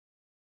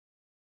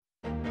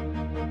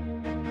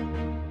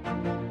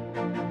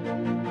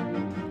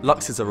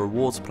LUX is a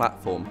rewards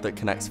platform that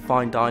connects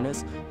fine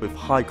diners with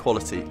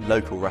high-quality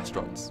local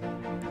restaurants.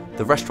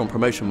 The restaurant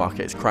promotion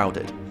market is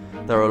crowded.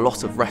 There are a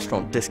lot of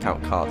restaurant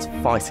discount cards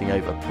fighting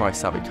over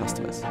price-savvy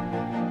customers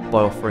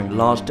by offering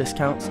large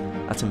discounts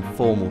at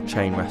informal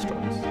chain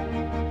restaurants.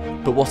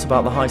 But what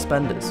about the high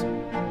spenders?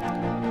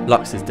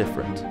 LUX is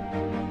different.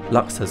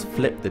 LUX has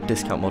flipped the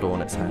discount model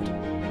on its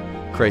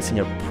head, creating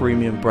a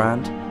premium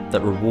brand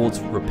that rewards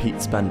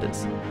repeat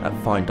spenders at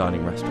fine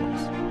dining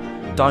restaurants.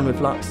 Dine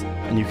with LUX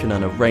and you can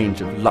earn a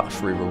range of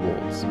luxury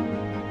rewards.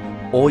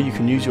 Or you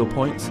can use your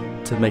points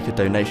to make a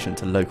donation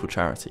to local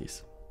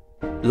charities.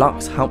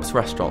 LUX helps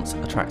restaurants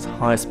attract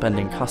higher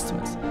spending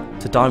customers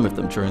to dine with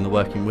them during the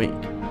working week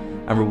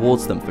and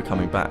rewards them for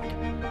coming back.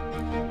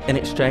 In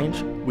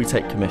exchange, we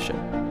take commission,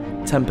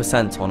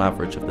 10% on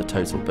average of the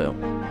total bill.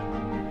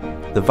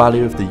 The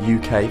value of the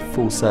UK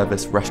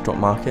full-service restaurant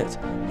market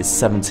is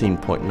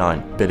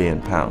 £17.9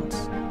 billion.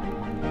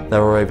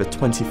 There are over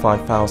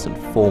 25,000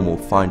 formal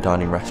fine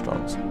dining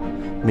restaurants,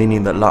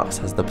 meaning that LUX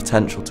has the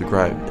potential to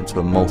grow into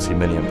a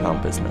multi-million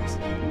pound business.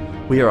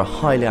 We are a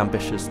highly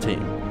ambitious team,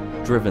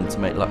 driven to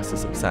make LUX a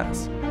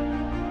success.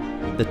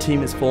 The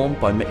team is formed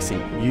by mixing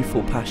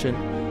youthful passion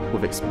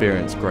with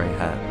experienced grey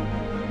hair.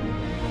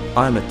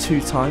 I am a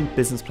two-time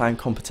business plan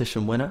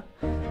competition winner,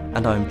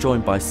 and I am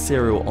joined by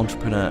serial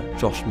entrepreneur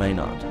Josh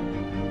Maynard.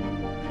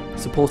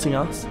 Supporting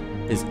us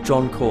is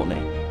John Courtney,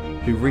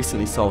 who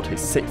recently sold his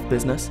 6th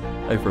business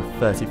over a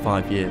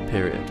 35-year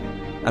period,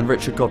 and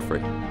Richard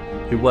Godfrey,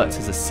 who worked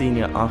as a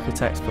senior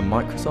architect for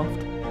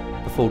Microsoft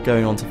before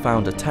going on to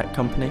found a tech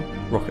company,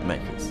 Rocket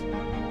Makers.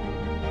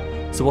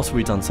 So what have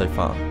we done so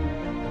far?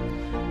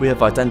 We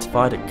have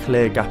identified a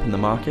clear gap in the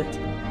market.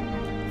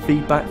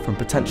 Feedback from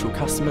potential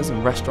customers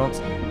and restaurants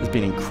has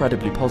been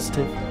incredibly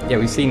positive. Yeah,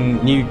 we've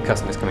seen new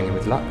customers coming in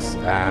with LUX,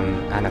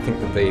 and I think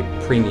that the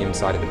premium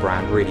side of the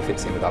brand really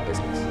fits in with our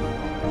business.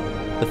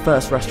 The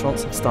first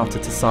restaurants have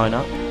started to sign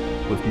up,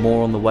 with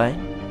more on the way,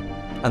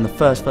 and the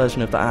first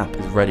version of the app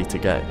is ready to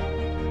go.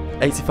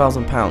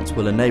 £80,000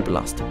 will enable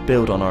us to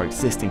build on our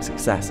existing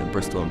success in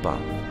Bristol and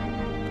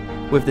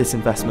Bath. With this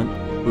investment,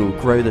 we will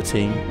grow the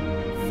team,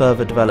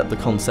 further develop the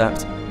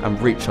concept,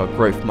 and reach our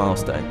growth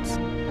milestones.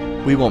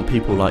 We want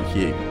people like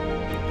you,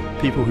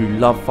 people who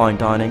love fine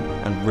dining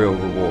and real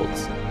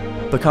rewards.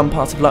 Become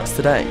part of LUX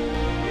today.